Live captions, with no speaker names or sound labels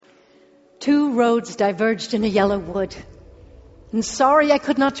Two roads diverged in a yellow wood, and sorry I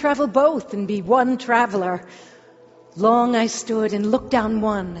could not travel both and be one traveler. Long I stood and looked down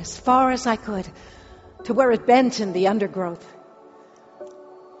one as far as I could to where it bent in the undergrowth.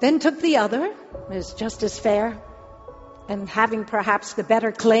 Then took the other, as just as fair, and having perhaps the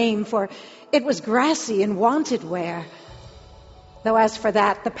better claim, for it was grassy and wanted wear. Though as for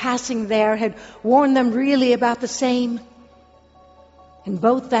that, the passing there had worn them really about the same. And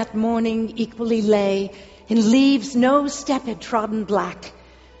both that morning equally lay in leaves no step had trodden black.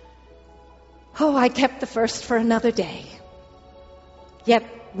 Oh, I kept the first for another day. Yet,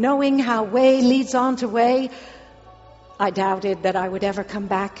 knowing how way leads on to way, I doubted that I would ever come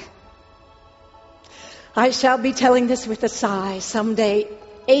back. I shall be telling this with a sigh someday,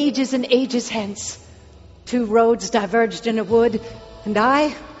 ages and ages hence. Two roads diverged in a wood, and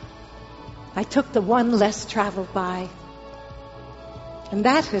I took the one less traveled by. And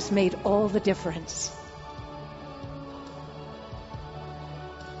that has made all the difference.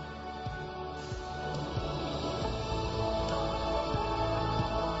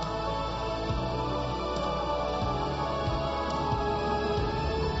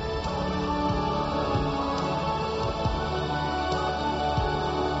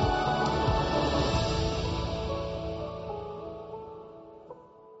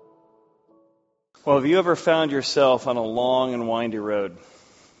 Well, have you ever found yourself on a long and windy road?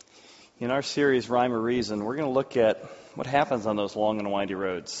 In our series, Rhyme or Reason, we're going to look at what happens on those long and windy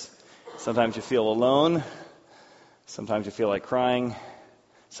roads. Sometimes you feel alone. Sometimes you feel like crying.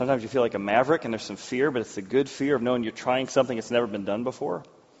 Sometimes you feel like a maverick and there's some fear, but it's the good fear of knowing you're trying something that's never been done before.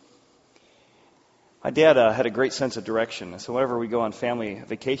 My dad had a great sense of direction. So whenever we go on family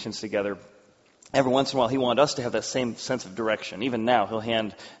vacations together, every once in a while, he wanted us to have that same sense of direction. Even now, he'll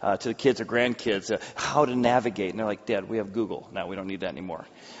hand to the kids or grandkids how to navigate. And they're like, Dad, we have Google. No, we don't need that anymore.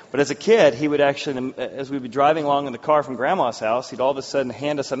 But as a kid, he would actually, as we'd be driving along in the car from Grandma's house, he'd all of a sudden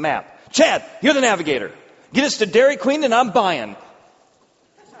hand us a map. Chad, you're the navigator. Get us to Dairy Queen and I'm buying.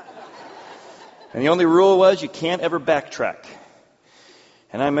 And the only rule was you can't ever backtrack.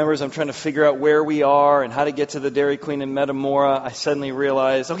 And I remember as I'm trying to figure out where we are and how to get to the Dairy Queen in Metamora, I suddenly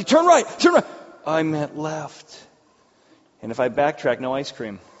realized, okay, turn right. I meant left. And if I backtrack, no ice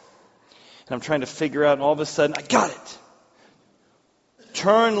cream. And I'm trying to figure out, and all of a sudden, I got it.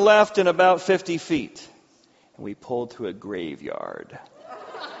 Turn left in about 50 feet. And we pulled through a graveyard.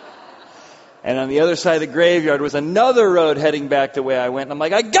 And on the other side of the graveyard was another road heading back the way I went. And I'm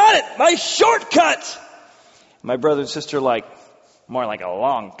like, I got it! My shortcut! My brother and sister like, more like a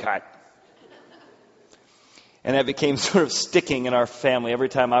long cut. And that became sort of sticking in our family. Every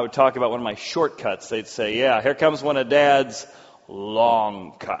time I would talk about one of my shortcuts, they'd say, yeah, here comes one of Dad's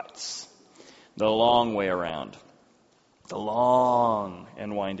long cuts. The long way around. The long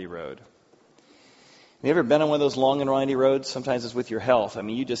and windy road. Have you ever been on one of those long and windy roads? Sometimes it's with your health. I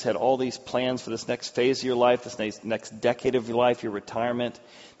mean, you just had all these plans for this next phase of your life, this next decade of your life, your retirement.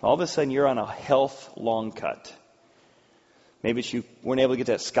 And all of a sudden, you're on a health long cut. Maybe you weren't able to get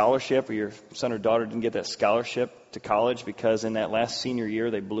that scholarship, or your son or daughter didn't get that scholarship to college because in that last senior year,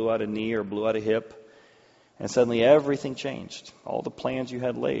 they blew out a knee or blew out a hip. And suddenly everything changed. All the plans you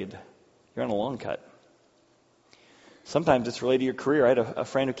had laid. You're on a long cut. Sometimes it's related to your career. I had a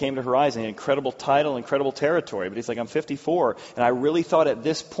friend who came to Horizon, an incredible title, incredible territory. But he's like, I'm 54, and I really thought at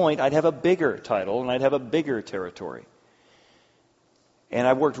this point I'd have a bigger title and I'd have a bigger territory. And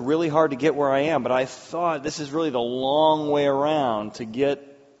I worked really hard to get where I am, but I thought this is really the long way around to get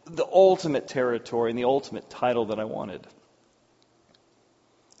the ultimate territory and the ultimate title that I wanted.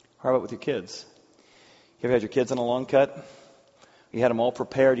 How about with your kids? You ever had your kids on a long cut? You had them all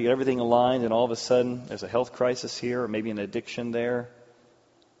prepared, you got everything aligned, and all of a sudden there's a health crisis here, or maybe an addiction there.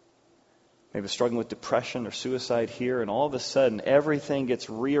 Maybe struggling with depression or suicide here, and all of a sudden everything gets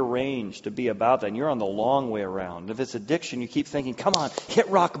rearranged to be about that, and you're on the long way around. If it's addiction, you keep thinking, come on, hit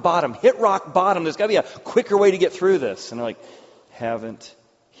rock bottom. There's got to be a quicker way to get through this. And they're like, haven't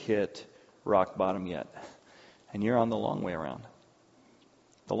hit rock bottom yet. And you're on the long way around.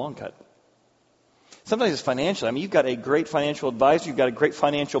 The long cut. Sometimes it's financial. I mean, you've got a great financial advisor, you've got a great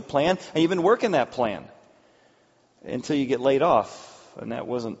financial plan, and you've been working that plan until you get laid off, and that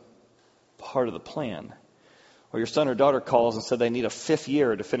wasn't part of the plan. Or your son or daughter calls and said they need a 5th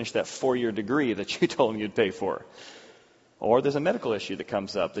year to finish that 4-year degree that you told them you'd pay for. Or there's a medical issue that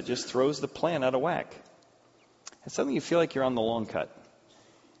comes up that just throws the plan out of whack. And suddenly you feel like you're on the long cut.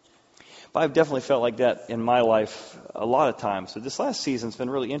 But I've definitely felt like that in my life a lot of times. So this last season's been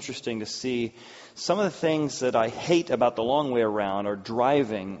really interesting to see some of the things that I hate about the long way around are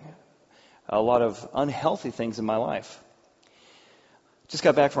driving a lot of unhealthy things in my life. Just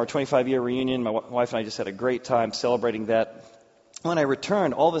got back from our 25-year reunion. My wife and I just had a great time celebrating that. When I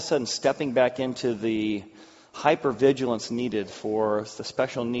returned, all of a sudden stepping back into the hypervigilance needed for the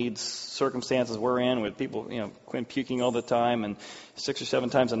special needs circumstances we're in, with people, Quinn puking all the time and 6 or 7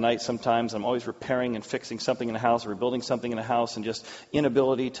 times a night sometimes. I'm always repairing and fixing something in the house, rebuilding something in the house, and just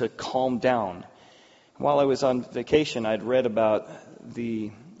inability to calm down. While I was on vacation, I'd read about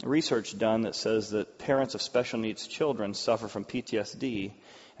the research done that says that parents of special needs children suffer from PTSD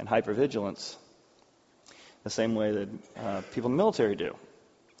and hypervigilance the same way that people in the military do.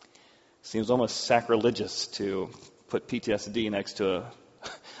 Seems almost sacrilegious to put PTSD next to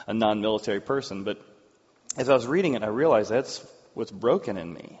a non-military person, but as I was reading it, I realized that's what's broken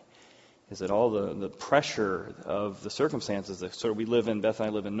in me, is that all the pressure of the circumstances that sort of we live in, Beth and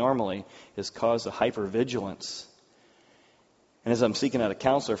I live in normally, has caused a hypervigilance. And as I'm seeking out a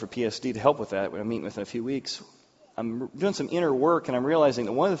counselor for PSD to help with that, when I'm meeting with in a few weeks, I'm doing some inner work, and I'm realizing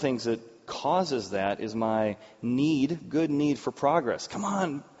that one of the things that causes that is my good need for progress. Come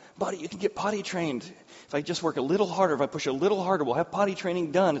on, buddy, you can get potty trained. If I just work a little harder, if I push a little harder, we'll have potty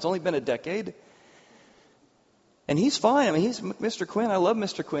training done. It's only been a decade. And he's fine. I mean, he's Mr. Quinn. I love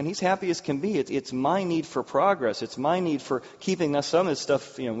Mr. Quinn. He's happy as can be. It's my need for progress. It's my need for keeping us. Some of this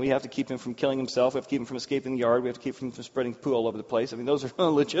stuff, we have to keep him from killing himself. We have to keep him from escaping the yard. We have to keep him from spreading poo all over the place. I mean, those are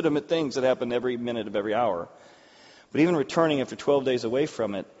legitimate things that happen every minute of every hour. But even returning after 12 days away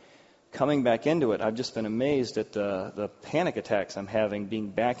from it, coming back into it, I've just been amazed at the panic attacks I'm having being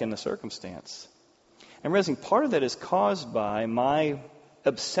back in the circumstance. I'm realizing part of that is caused by my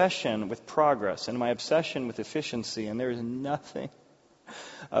obsession with progress and my obsession with efficiency, and there is nothing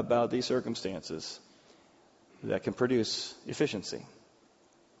about these circumstances that can produce efficiency.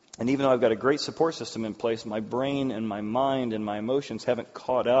 And even though I've got a great support system in place, my brain and my mind and my emotions haven't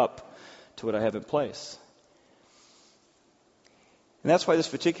caught up to what I have in place. And that's why this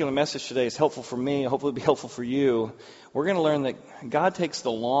particular message today is helpful for me. Hopefully it'll be helpful for you. We're going to learn that God takes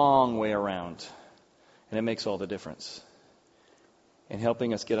the long way around, and it makes all the difference in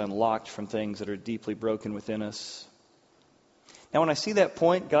helping us get unlocked from things that are deeply broken within us. Now, when I see that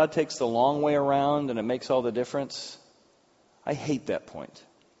point, God takes the long way around and it makes all the difference, I hate that point.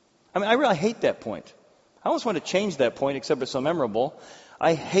 I mean, I really hate that point. I almost want to change that point, except it's so memorable.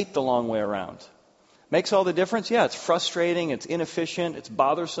 I hate the long way around. Makes all the difference? Yeah, it's frustrating, it's inefficient, it's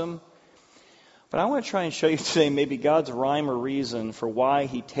bothersome. But I want to try and show you today maybe God's rhyme or reason for why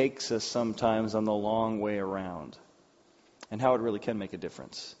He takes us sometimes on the long way around, and how it really can make a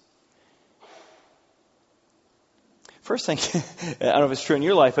difference. First thing, I don't know if it's true in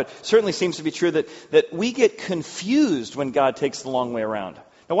your life, but certainly seems to be true that we get confused when God takes the long way around.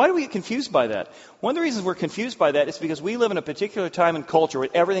 Now, why do we get confused by that? One of the reasons we're confused by that is because we live in a particular time and culture where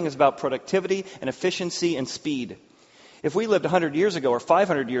everything is about productivity and efficiency and speed. If we lived 100 years ago or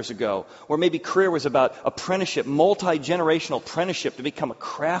 500 years ago, where maybe career was about apprenticeship, multi-generational apprenticeship to become a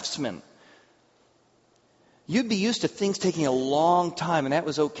craftsman, you'd be used to things taking a long time, and that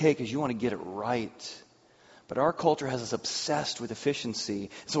was okay because you want to get it right. But our culture has us obsessed with efficiency.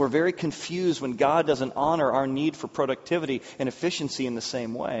 So we're very confused when God doesn't honor our need for productivity and efficiency in the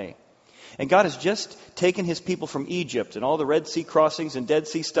same way. And God has just taken His people from Egypt and all the Red Sea crossings and Dead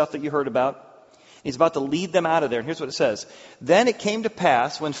Sea stuff that you heard about. He's about to lead them out of there. And here's what it says. Then it came to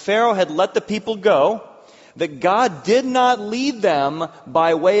pass, when Pharaoh had let the people go, that God did not lead them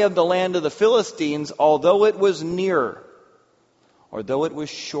by way of the land of the Philistines, although it was nearer, or though it was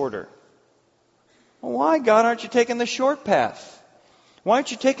shorter. Well, why, God, aren't you taking the short path? Why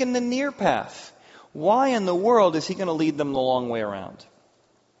aren't you taking the near path? Why in the world is He going to lead them the long way around?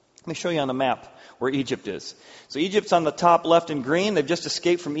 Let me show you on the map where Egypt is. So Egypt's on the top left in green. They've just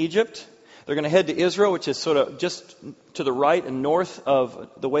escaped from Egypt. They're going to head to Israel, which is sort of just to the right and north of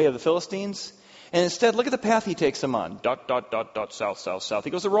the way of the Philistines. And instead, look at the path He takes them on. ... south, south, south.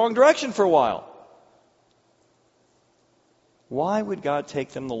 He goes the wrong direction for a while. Why would God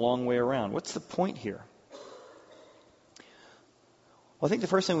take them the long way around? What's the point here? Well, I think the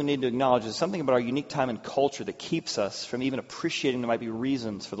first thing we need to acknowledge is something about our unique time and culture that keeps us from even appreciating there might be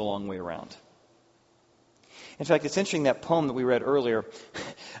reasons for the long way around. In fact, it's interesting that poem that we read earlier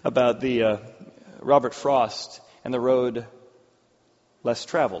about the Robert Frost and the road less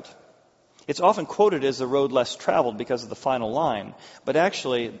traveled. It's often quoted as the road less traveled because of the final line, but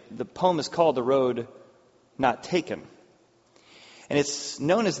actually the poem is called The Road Not Taken. And it's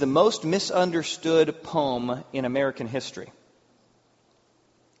known as the most misunderstood poem in American history.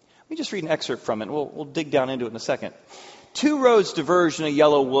 Let me just read an excerpt from it. We'll dig down into it in a second. 2 roads diverged in a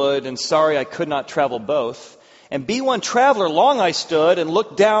yellow wood, and sorry I could not travel both. And be one traveler long I stood, and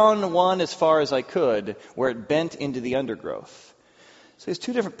looked down one as far as I could, where it bent into the undergrowth. So he has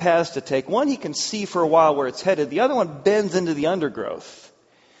two different paths to take. One he can see for a while where it's headed. The other one bends into the undergrowth.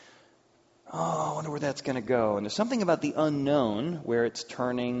 Oh, I wonder where that's going to go. And there's something about the unknown, where it's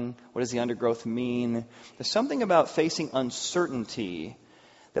turning. What does the undergrowth mean? There's something about facing uncertainty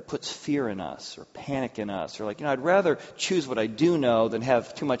that puts fear in us or panic in us. Or I'd rather choose what I do know than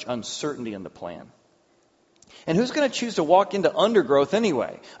have too much uncertainty in the plan. And who's going to choose to walk into undergrowth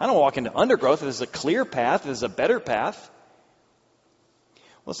anyway? I don't walk into undergrowth if there's a clear path, if there's a better path.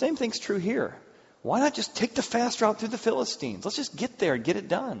 Well, the same thing's true here. Why not just take the fast route through the Philistines? Let's just get there and get it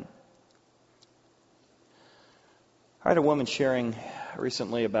done. I had a woman sharing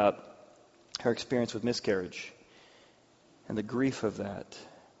recently about her experience with miscarriage and the grief of that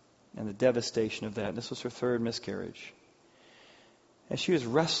and the devastation of that. This was her third miscarriage. And she was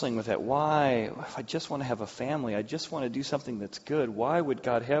wrestling with that. Why? If I just want to have a family, I just want to do something that's good. Why would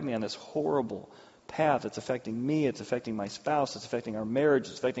God have me on this horrible path? It's affecting me. It's affecting my spouse. It's affecting our marriage.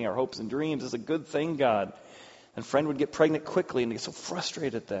 It's affecting our hopes and dreams. It's a good thing, God. And a friend would get pregnant quickly and get so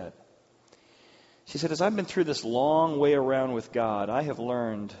frustrated at that. She said, as I've been through this long way around with God, I have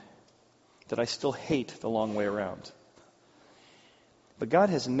learned that I still hate the long way around. But God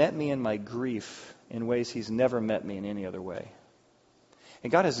has met me in my grief in ways He's never met me in any other way.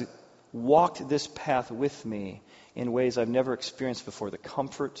 And God has walked this path with me in ways I've never experienced before. The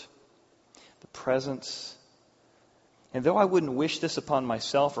comfort, the presence. And though I wouldn't wish this upon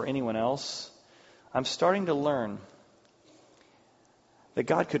myself or anyone else, I'm starting to learn that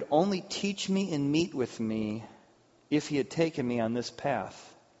God could only teach me and meet with me if He had taken me on this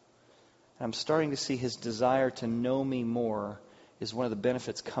path. And I'm starting to see His desire to know me more is one of the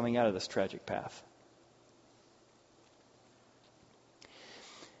benefits coming out of this tragic path.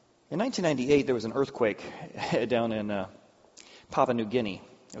 In 1998, there was an earthquake down in Papua New Guinea.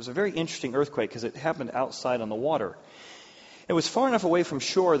 It was a very interesting earthquake because it happened outside on the water. It was far enough away from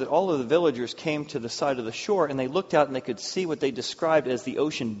shore that all of the villagers came to the side of the shore and they looked out and they could see what they described as the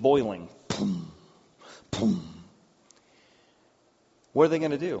ocean boiling. Boom, boom. What are they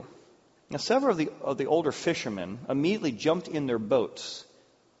going to do? Now, several of the older fishermen immediately jumped in their boats.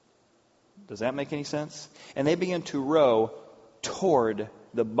 Does that make any sense? And they began to row toward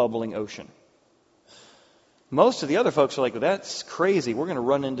the bubbling ocean. Most of the other folks are like, well, that's crazy. We're going to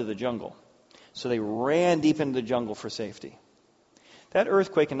run into the jungle. So they ran deep into the jungle for safety. That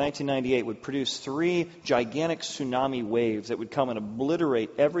earthquake in 1998 would produce 3 gigantic tsunami waves that would come and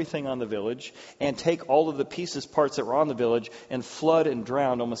obliterate everything on the village and take all of the parts that were on the village and flood and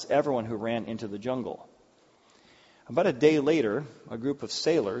drown almost everyone who ran into the jungle. About a day later, a group of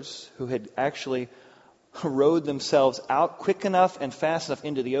sailors who had actually rowed themselves out quick enough and fast enough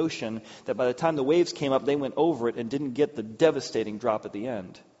into the ocean that by the time the waves came up, they went over it and didn't get the devastating drop at the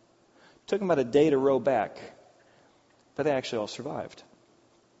end. It took them about a day to row back. But they actually all survived.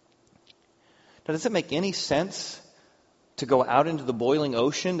 Now, does it make any sense to go out into the boiling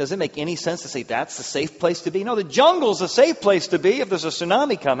ocean? Does it make any sense to say that's the safe place to be? No, the jungle's a safe place to be if there's a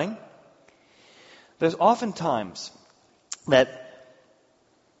tsunami coming. There's often times that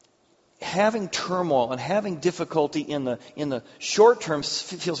having turmoil and having difficulty in the short term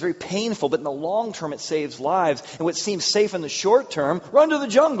feels very painful, but in the long term it saves lives. And what seems safe in the short term, run to the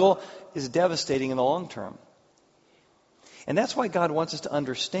jungle, is devastating in the long term. And that's why God wants us to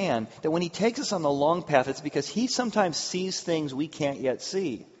understand that when He takes us on the long path, it's because He sometimes sees things we can't yet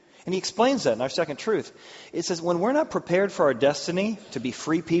see. And He explains that in our second truth. It says, when we're not prepared for our destiny to be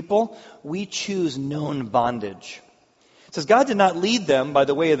free people, we choose known bondage. It says, God did not lead them by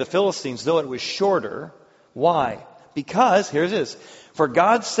the way of the Philistines, though it was shorter. Why? Because, here it is, for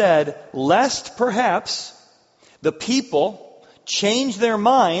God said, lest perhaps the people change their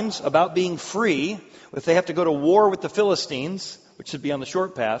minds about being free, if they have to go to war with the Philistines, which should be on the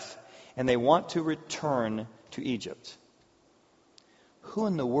short path, and they want to return to Egypt. Who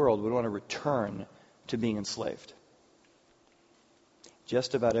in the world would want to return to being enslaved?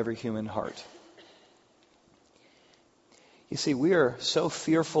 Just about every human heart. You see, we are so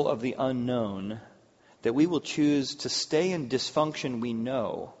fearful of the unknown that we will choose to stay in dysfunction we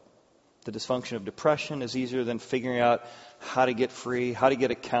know. The dysfunction of depression is easier than figuring out how to get free, how to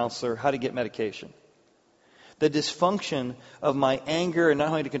get a counselor, how to get medication. The dysfunction of my anger and not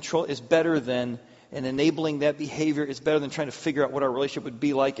having to control is better than, and enabling that behavior is better than trying to figure out what our relationship would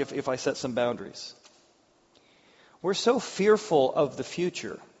be like if I set some boundaries. We're so fearful of the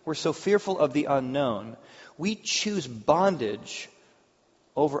future. We're so fearful of the unknown. We choose bondage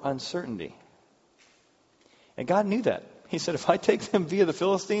over uncertainty. And God knew that. He said, if I take them via the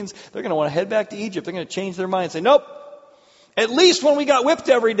Philistines, they're going to want to head back to Egypt. They're going to change their mind and say, nope. At least when we got whipped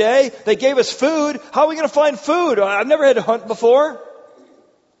every day, they gave us food. How are we going to find food? I've never had to hunt before.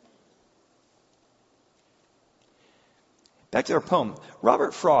 Back to our poem.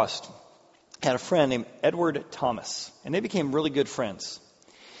 Robert Frost had a friend named Edward Thomas, and they became really good friends.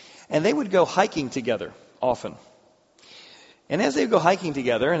 And they would go hiking together often. And as they would go hiking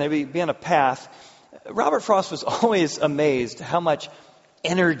together and they would be on a path, Robert Frost was always amazed how much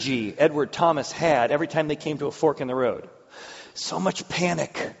energy Edward Thomas had every time they came to a fork in the road. So much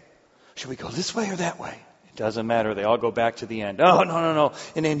panic. Should we go this way or that way? It doesn't matter. They all go back to the end. Oh, no.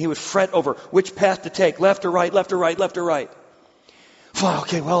 And then he would fret over which path to take, left or right, left or right, left or right.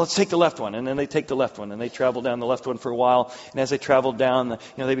 Okay, well, let's take the left one. And then they take the left one, and they travel down the left one for a while. And as they traveled down,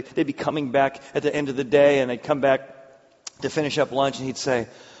 they'd be coming back at the end of the day, and they'd come back to finish up lunch, and he'd say,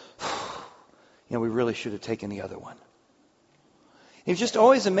 we really should have taken the other one. He was just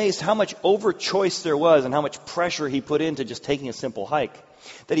always amazed how much over-choice there was and how much pressure he put into just taking a simple hike.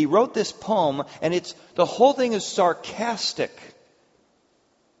 That he wrote this poem, and the whole thing is sarcastic.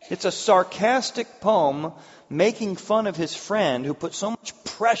 It's a sarcastic poem making fun of his friend who put so much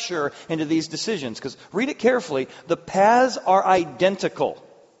pressure into these decisions. Because read it carefully. The paths are identical.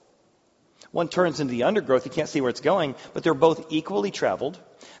 One turns into the undergrowth. You can't see where it's going. But they're both equally traveled.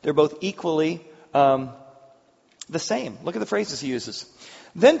 They're both equally the same. Look at the phrases he uses.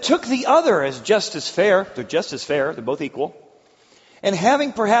 Then took the other as just as fair. They're just as fair. They're both equal. And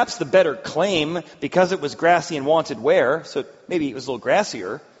having perhaps the better claim because it was grassy and wanted wear. So maybe it was a little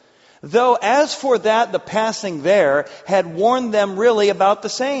grassier. Though as for that, the passing there had warned them really about the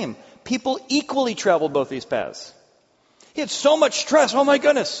same. People equally traveled both these paths. He had so much stress. Oh my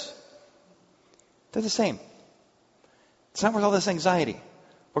goodness. They're the same. It's not worth all this anxiety.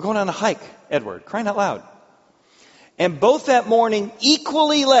 We're going on a hike, Edward. Crying out loud. And both that morning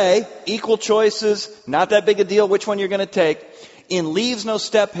equally lay, equal choices, not that big a deal which one you're going to take. In leaves no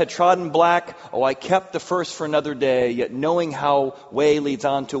step had trodden black. Oh, I kept the first for another day. Yet knowing how way leads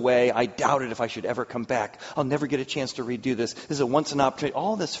on to way, I doubted if I should ever come back. I'll never get a chance to redo this. This is a once an opportunity.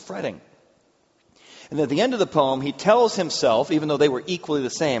 All this fretting. And at the end of the poem, he tells himself, even though they were equally the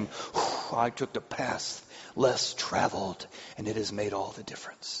same, I took the path less traveled, and it has made all the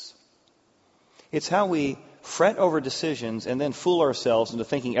difference. It's how we fret over decisions and then fool ourselves into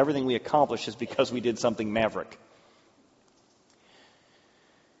thinking everything we accomplish is because we did something maverick.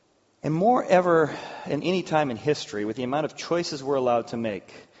 And more ever than any time in history, with the amount of choices we're allowed to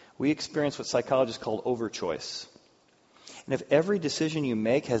make, we experience what psychologists call overchoice. And if every decision you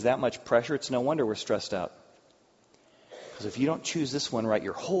make has that much pressure, it's no wonder we're stressed out. Because if you don't choose this one right,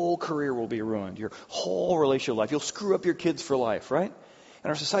 your whole career will be ruined. Your whole relational life. You'll screw up your kids for life, right? And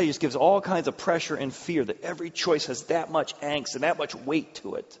our society just gives all kinds of pressure and fear that every choice has that much angst and that much weight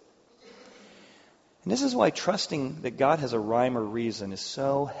to it. And this is why trusting that God has a rhyme or reason is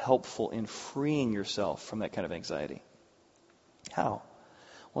so helpful in freeing yourself from that kind of anxiety. How?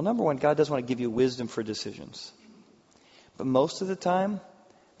 Well, number one, God does want to give you wisdom for decisions. But most of the time,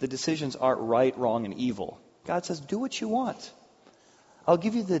 the decisions aren't right, wrong, and evil. God says, do what you want. I'll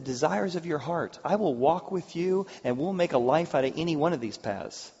give you the desires of your heart. I will walk with you, and we'll make a life out of any one of these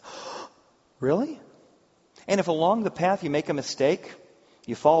paths. Really? And if along the path you make a mistake,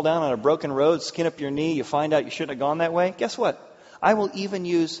 you fall down on a broken road, skin up your knee, you find out you shouldn't have gone that way, guess what? I will even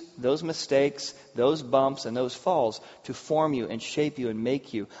use those mistakes, those bumps, and those falls to form you and shape you and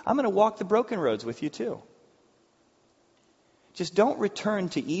make you. I'm going to walk the broken roads with you too. Just don't return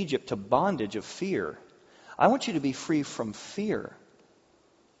to Egypt to bondage of fear. I want you to be free from fear.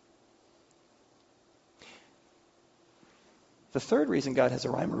 The third reason God has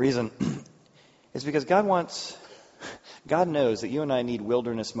a rhyme or reason is because God knows that you and I need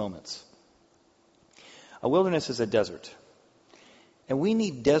wilderness moments. A wilderness is a desert. And we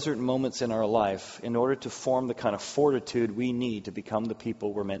need desert moments in our life in order to form the kind of fortitude we need to become the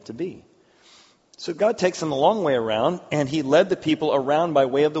people we're meant to be. So God takes them a long way around, and he led the people around by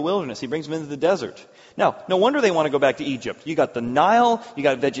way of the wilderness. He brings them into the desert. Now, no wonder they want to go back to Egypt. You got the Nile, you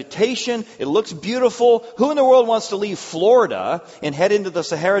got vegetation, it looks beautiful. Who in the world wants to leave Florida and head into the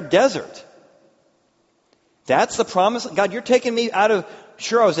Sahara Desert? That's the promise. God, you're taking me out of,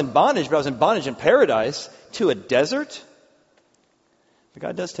 sure I was in bondage, but I was in bondage in paradise, to a desert? But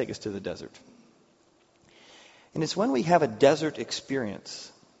God does take us to the desert. And it's when we have a desert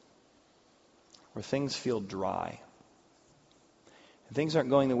experience where things feel dry, and things aren't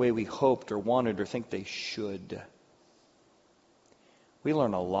going the way we hoped or wanted or think they should. We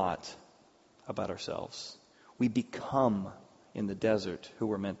learn a lot about ourselves. We become, in the desert, who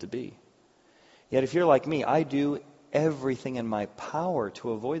we're meant to be. Yet if you're like me, I do everything in my power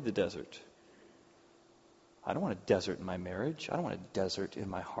to avoid the desert. I don't want a desert in my marriage. I don't want a desert in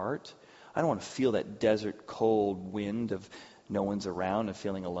my heart. I don't want to feel that desert cold wind of no one's around and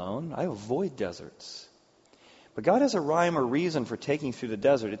feeling alone. I avoid deserts. But God has a rhyme or reason for taking you through the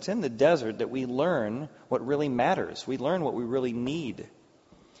desert. It's in the desert that we learn what really matters. We learn what we really need.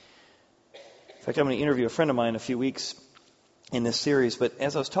 In fact, I'm going to interview a friend of mine in a few weeks in this series. But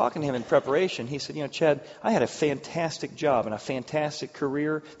as I was talking to him in preparation, he said, Chad, I had a fantastic job and a fantastic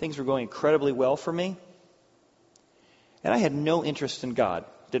career. Things were going incredibly well for me. And I had no interest in God.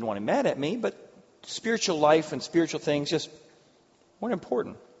 Didn't want him mad at me, but spiritual life and spiritual things just weren't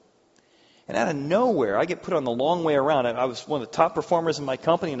important. And out of nowhere, I get put on the long way around. I was one of the top performers in my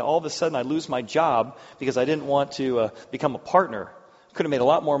company, and all of a sudden I lose my job because I didn't want to become a partner. Could have made a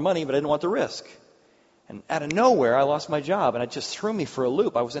lot more money, but I didn't want the risk. And out of nowhere, I lost my job, and it just threw me for a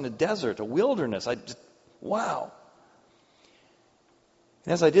loop. I was in a desert, a wilderness. Wow.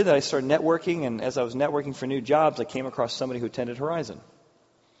 And as I did that, I started networking, and as I was networking for new jobs, I came across somebody who attended Horizon.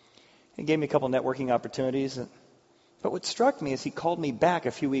 He gave me a couple networking opportunities. But what struck me is he called me back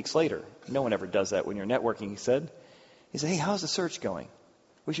a few weeks later. No one ever does that when you're networking, he said. He said, hey, how's the search going?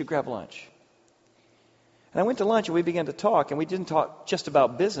 We should grab lunch. And I went to lunch and we began to talk, and we didn't talk just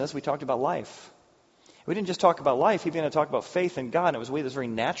about business, we talked about life. We didn't just talk about life, he began to talk about faith in God, and it was a way that was very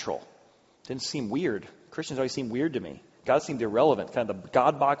natural. It didn't seem weird. Christians always seem weird to me. God seemed irrelevant, kind of the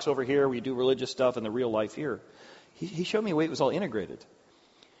God box over here where you do religious stuff and the real life here. He showed me a way it was all integrated.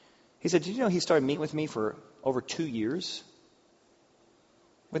 He said, did you know he started meeting with me for over 2 years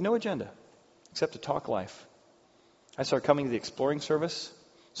with no agenda except to talk life? I started coming to the exploring service,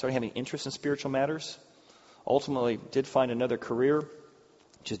 started having interest in spiritual matters, ultimately did find another career,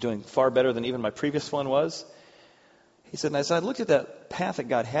 which is doing far better than even my previous one was. He said, and as I looked at that path that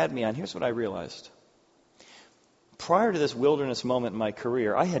God had me on, here's what I realized. Prior to this wilderness moment in my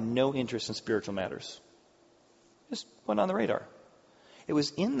career, I had no interest in spiritual matters. Just went on the radar. It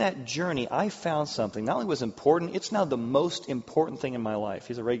was in that journey I found something. Not only was important, it's now the most important thing in my life.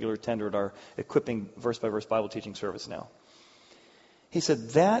 He's a regular attender at our equipping verse-by-verse Bible teaching service now. He said,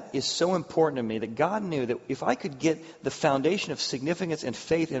 that is so important to me that God knew that if I could get the foundation of significance and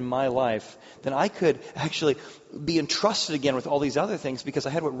faith in my life, then I could actually be entrusted again with all these other things because I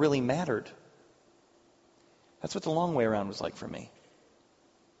had what really mattered. That's what the long way around was like for me.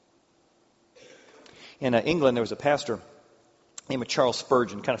 In England, there was a pastor named Charles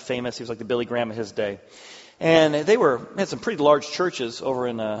Spurgeon, kind of famous. He was like the Billy Graham of his day. And they had some pretty large churches over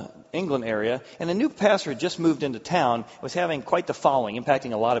in the England area. And a new pastor had just moved into town, was having quite the following,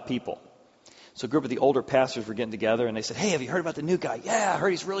 impacting a lot of people. So a group of the older pastors were getting together, and they said, hey, have you heard about the new guy? Yeah, I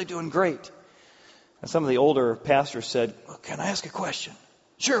heard he's really doing great. And some of the older pastors said, well, can I ask a question?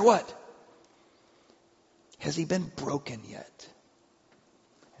 Sure, what? Has he been broken yet?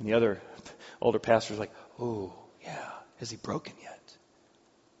 And the other older pastors were like, oh, yeah. Has he broken yet?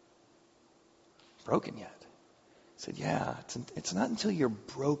 Broken yet? I said, yeah, it's not until you're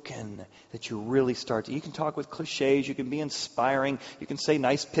broken that you really start to. You can talk with cliches, you can be inspiring, you can say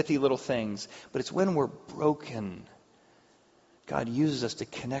nice, pithy little things, but it's when we're broken. God uses us to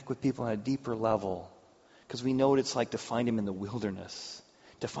connect with people on a deeper level because we know what it's like to find him in the wilderness,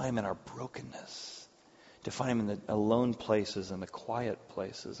 to find him in our brokenness, to find him in the alone places and the quiet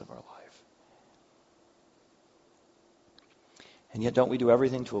places of our life. And yet, don't we do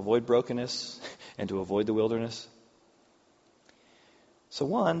everything to avoid brokenness and to avoid the wilderness? So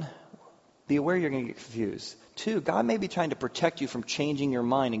 1, be aware you're going to get confused. 2, God may be trying to protect you from changing your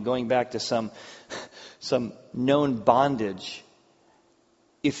mind and going back to some known bondage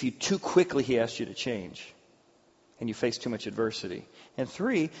if you too quickly he asks you to change and you face too much adversity. And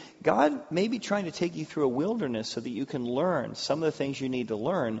 3, God may be trying to take you through a wilderness so that you can learn some of the things you need to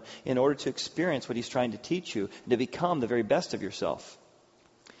learn in order to experience what he's trying to teach you and to become the very best of yourself.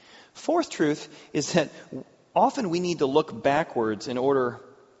 4th truth is that often we need to look backwards in order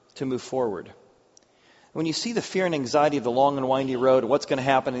to move forward. When you see the fear and anxiety of the long and windy road, what's going to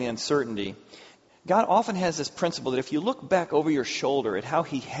happen in the uncertainty, God often has this principle that if you look back over your shoulder at how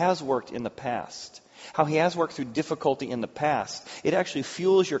he has worked in the past, how he has worked through difficulty in the past, it actually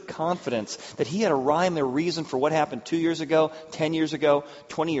fuels your confidence that he had a rhyme or reason for what happened 2 years ago, 10 years ago,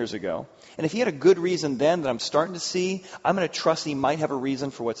 20 years ago. And if he had a good reason then that I'm starting to see, I'm going to trust that he might have a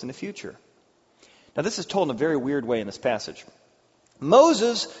reason for what's in the future. Now this is told in a very weird way in this passage.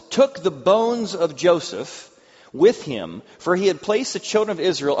 Moses took the bones of Joseph with him, for he had placed the children of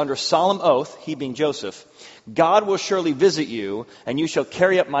Israel under solemn oath, he being Joseph, God will surely visit you, and you shall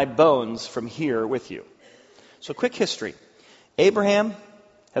carry up my bones from here with you. So quick history. Abraham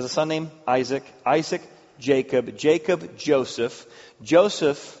has a son named Isaac. Isaac, Jacob. Jacob, Joseph.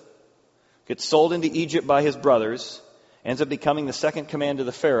 Joseph gets sold into Egypt by his brothers, ends up becoming the second command to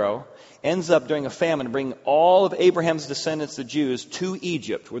the Pharaoh, ends up during a famine bringing all of Abraham's descendants, the Jews, to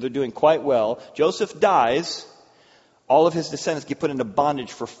Egypt, where they're doing quite well. Joseph dies, all of his descendants get put into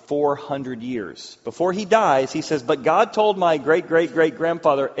bondage for 400 years. Before he dies, he says, but God told my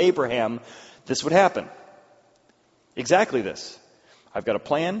great-great-great-grandfather Abraham this would happen. Exactly this. I've got a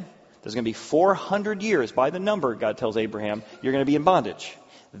plan. There's going to be 400 years by the number, God tells Abraham, you're going to be in bondage.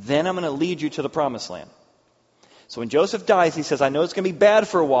 Then I'm going to lead you to the promised land. So when Joseph dies, he says, I know it's going to be bad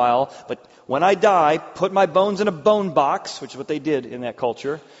for a while, but when I die, put my bones in a bone box, which is what they did in that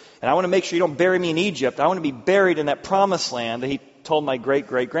culture. And I want to make sure you don't bury me in Egypt. I want to be buried in that promised land that he told my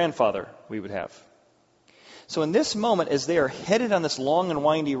great-great-grandfather we would have. So in this moment, as they are headed on this long and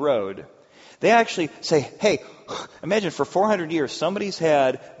windy road, they actually say, hey, imagine for 400 years, somebody's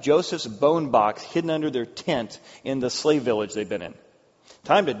had Joseph's bone box hidden under their tent in the slave village they've been in.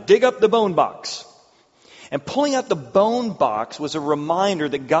 Time to dig up the bone box. And pulling out the bone box was a reminder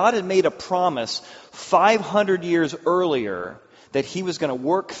that God had made a promise 500 years earlier that he was going to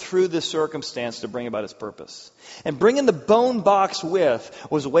work through this circumstance to bring about his purpose. And bringing the bone box with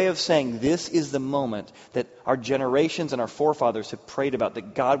was a way of saying this is the moment that our generations and our forefathers have prayed about,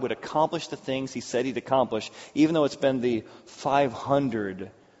 that God would accomplish the things he said he'd accomplish, even though it's been the 500 year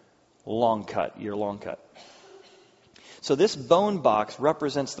long cut. So this bone box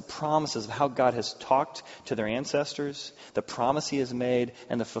represents the promises of how God has talked to their ancestors, the promise he has made,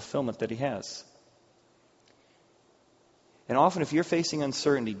 and the fulfillment that he has. And often if you're facing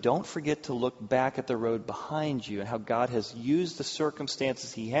uncertainty, don't forget to look back at the road behind you and how God has used the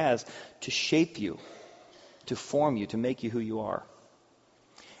circumstances he has to shape you, to form you, to make you who you are.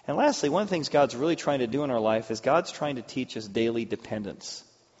 And lastly, one of the things God's really trying to do in our life is God's trying to teach us daily dependence.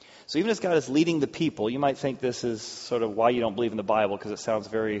 So even as God is leading the people, you might think this is sort of why you don't believe in the Bible, because it sounds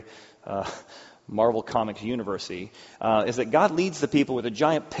very Marvel Comics university, is that God leads the people with a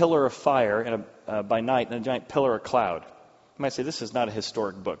giant pillar of fire by night and a giant pillar of cloud. You might say, this is not a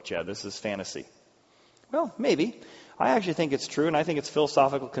historic book, Chad. This is fantasy. Well, maybe. I actually think it's true, and I think it's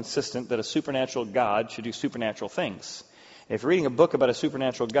philosophically consistent that a supernatural God should do supernatural things. If you're reading a book about a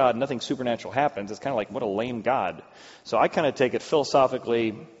supernatural God, nothing supernatural happens. It's kind of like, what a lame God. So I kind of take it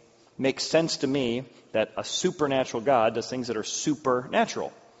philosophically makes sense to me that a supernatural God does things that are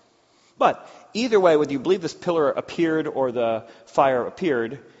supernatural. But either way, whether you believe this pillar appeared or the fire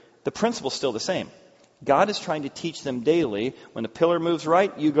appeared, the principle's still the same. God is trying to teach them daily, when the pillar moves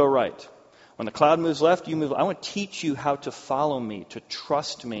right, you go right. When the cloud moves left, you move. I want to teach you how to follow me, to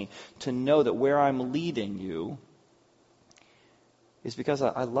trust me, to know that where I'm leading you is because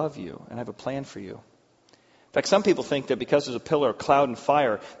I love you and I have a plan for you. In fact, some people think that because there's a pillar of cloud and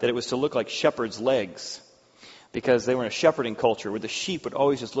fire, that it was to look like shepherds' legs. Because they were in a shepherding culture where the sheep would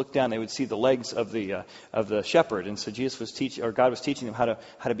always just look down, they would see the legs of the shepherd. And so God was teaching them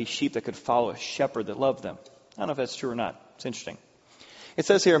how to be sheep that could follow a shepherd that loved them. I don't know if that's true or not. It's interesting. It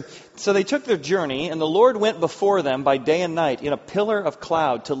says here, so they took their journey, and the Lord went before them by day and night in a pillar of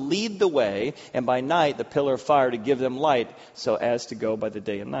cloud to lead the way, and by night the pillar of fire to give them light, so as to go by the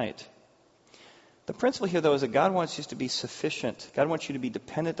day and night. The principle here, though, is that God wants you to be sufficient. God wants you to be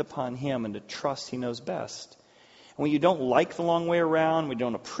dependent upon him and to trust he knows best. And when you don't like the long way around, when you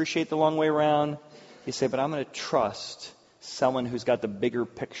don't appreciate the long way around, you say, but I'm going to trust someone who's got the bigger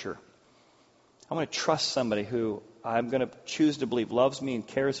picture. I'm going to trust somebody who I'm going to choose to believe loves me and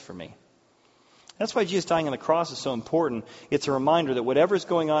cares for me. That's why Jesus dying on the cross is so important. It's a reminder that whatever's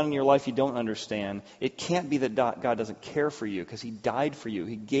going on in your life you don't understand, it can't be that God doesn't care for you, because he died for you.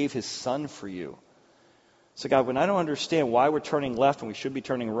 He gave his son for you. So God, when I don't understand why we're turning left when we should be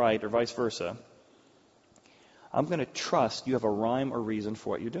turning right, or vice versa, I'm going to trust you have a rhyme or reason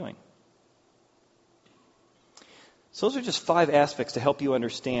for what you're doing. So those are just 5 aspects to help you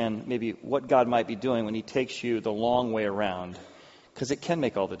understand maybe what God might be doing when he takes you the long way around, because it can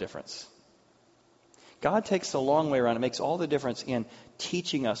make all the difference. God takes the long way around. It makes all the difference in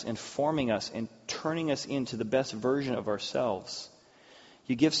teaching us, informing us, and turning us into the best version of ourselves.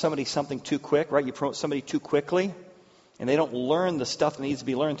 You give somebody something too quick, right? You promote somebody too quickly, and they don't learn the stuff that needs to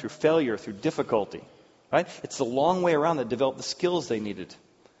be learned through failure, through difficulty, right? It's the long way around that develop the skills they needed.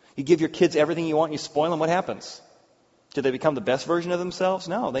 You give your kids everything you want, and you spoil them, what happens? Do they become the best version of themselves?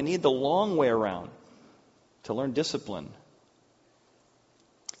 No, they need the long way around to learn discipline,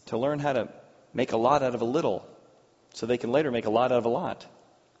 to learn how to make a lot out of a little, so they can later make a lot out of a lot.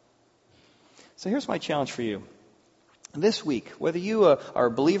 So here's my challenge for you. This week, whether you are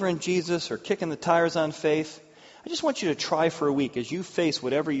a believer in Jesus or kicking the tires on faith, I just want you to try for a week as you face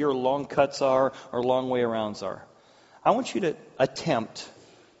whatever your long cuts are or long way arounds are. I want you to attempt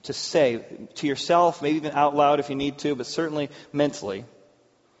to say to yourself, maybe even out loud if you need to, but certainly mentally,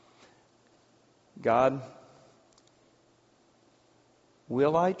 God,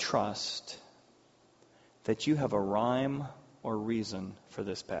 will I trust that you have a rhyme or reason for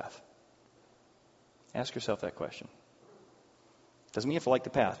this path? Ask yourself that question. Doesn't mean you have to like the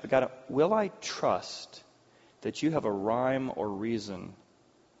path, but God, will I trust that you have a rhyme or reason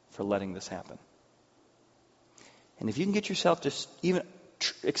for letting this happen? And if you can get yourself to even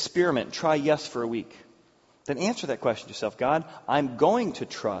experiment, try yes for a week, then answer that question to yourself. God, I'm going to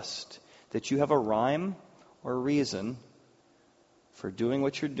trust that you have a rhyme or reason for doing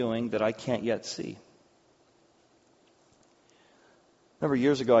what you're doing that I can't yet see. Remember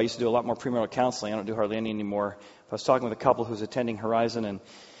years ago, I used to do a lot more premarital counseling. I don't do hardly any anymore. I was talking with a couple who was attending Horizon, and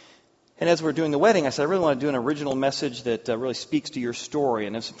as we were doing the wedding, I said, I really want to do an original message that really speaks to your story.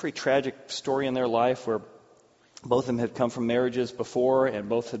 And there's a pretty tragic story in their life where both of them had come from marriages before, and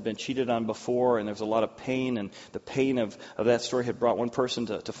both had been cheated on before, and there was a lot of pain, and the pain of that story had brought one person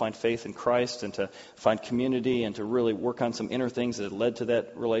to find faith in Christ and to find community and to really work on some inner things that had led to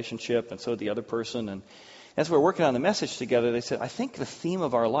that relationship, and so did the other person. And as we were working on the message together, they said, I think the theme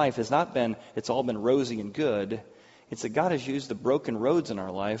of our life has not been, it's all been rosy and good. It's that God has used the broken roads in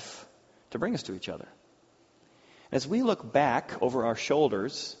our life to bring us to each other. As we look back over our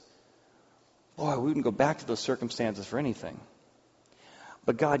shoulders, boy, we wouldn't go back to those circumstances for anything.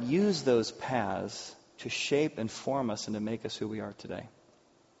 But God used those paths to shape and form us and to make us who we are today.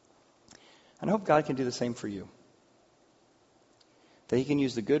 And I hope God can do the same for you. That He can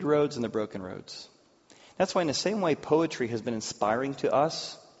use the good roads and the broken roads. That's why in the same way poetry has been inspiring to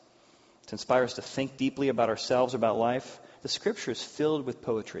us, to inspire us to think deeply about ourselves, about life, the Scripture is filled with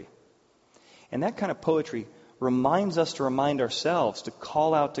poetry. And that kind of poetry reminds us to remind ourselves to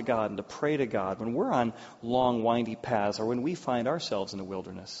call out to God and to pray to God when we're on long, windy paths or when we find ourselves in the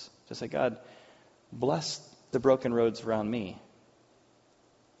wilderness. To say, God, bless the broken roads around me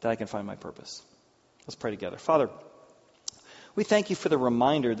that I can find my purpose. Let's pray together. Father, we thank you for the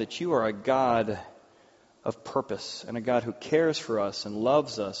reminder that you are a God of purpose and a God who cares for us and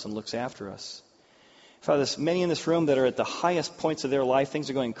loves us and looks after us. Father, there's many in this room that are at the highest points of their life. Things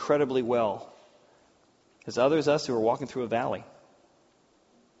are going incredibly well. There's others of us who are walking through a valley.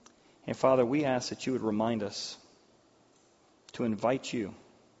 And Father, we ask that you would remind us to invite you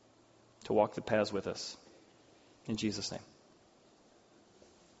to walk the paths with us. In Jesus' name.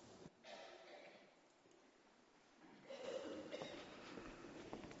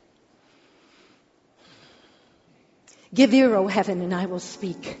 Give ear, O heaven, and I will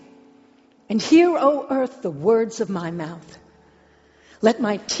speak. And hear, O earth, the words of my mouth. Let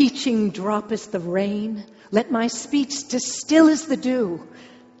my teaching drop as the rain. Let my speech distill as the dew,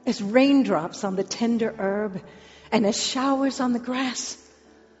 as raindrops on the tender herb, and as showers on the grass.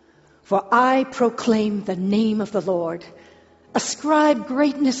 For I proclaim the name of the Lord. Ascribe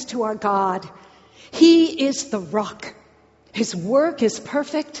greatness to our God. He is the rock. His work is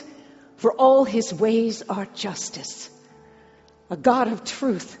perfect, for all his ways are justice. A God of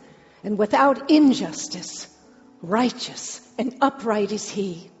truth and without injustice, righteous and upright is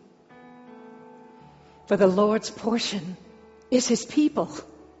he. For the Lord's portion is his people.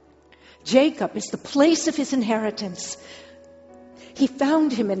 Jacob is the place of his inheritance. He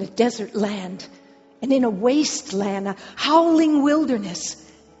found him in a desert land and in a wasteland, a howling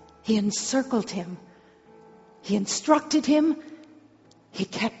wilderness. He encircled him. He instructed him. He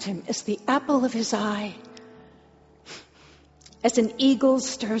kept him as the apple of his eye. As an eagle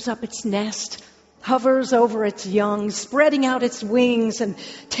stirs up its nest, hovers over its young, spreading out its wings and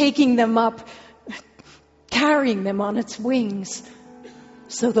taking them up, carrying them on its wings.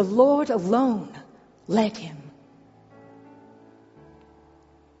 So the Lord alone led him.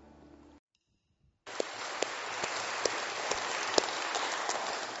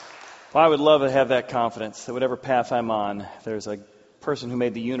 Well, I would love to have that confidence that whatever path I'm on, there's a person who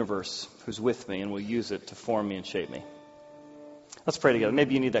made the universe who's with me and will use it to form me and shape me. Let's pray together.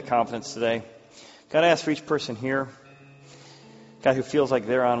 Maybe you need that confidence today. God, I ask for each person here, God, who feels like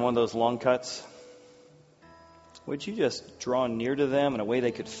they're on one of those long cuts, would you just draw near to them in a way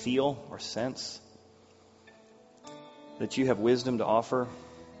they could feel or sense that you have wisdom to offer?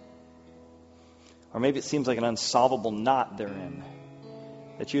 Or maybe it seems like an unsolvable knot they're in,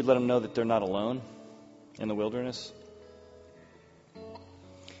 that you'd let them know that they're not alone in the wilderness.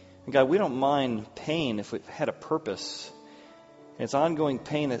 And God, we don't mind pain if we've had a purpose. It's ongoing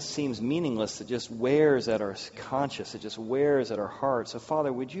pain that seems meaningless, that just wears at our conscience, it just wears at our heart. So,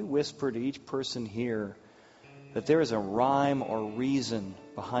 Father, would you whisper to each person here that there is a rhyme or reason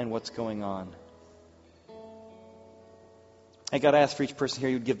behind what's going on? And God, I ask for each person here,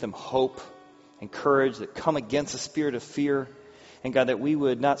 you'd give them hope and courage that come against the spirit of fear. And God, that we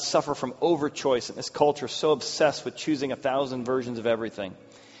would not suffer from overchoice in this culture so obsessed with choosing 1,000 versions of everything.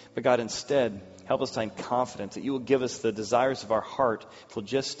 But God, instead, help us to find confidence that you will give us the desires of our heart if we'll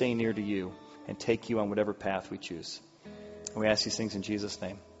just stay near to you and take you on whatever path we choose. And we ask these things in Jesus'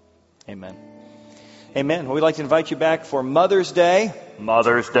 name. Amen. Amen. Well, we'd like to invite you back for Mother's Day.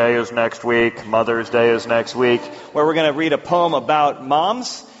 Mother's Day is next week. Mother's Day is next week, where we're going to read a poem about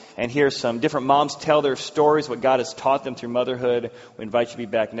moms and hear some different moms tell their stories, what God has taught them through motherhood. We invite you to be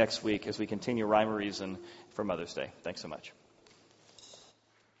back next week as we continue Rhyme or Reason for Mother's Day. Thanks so much.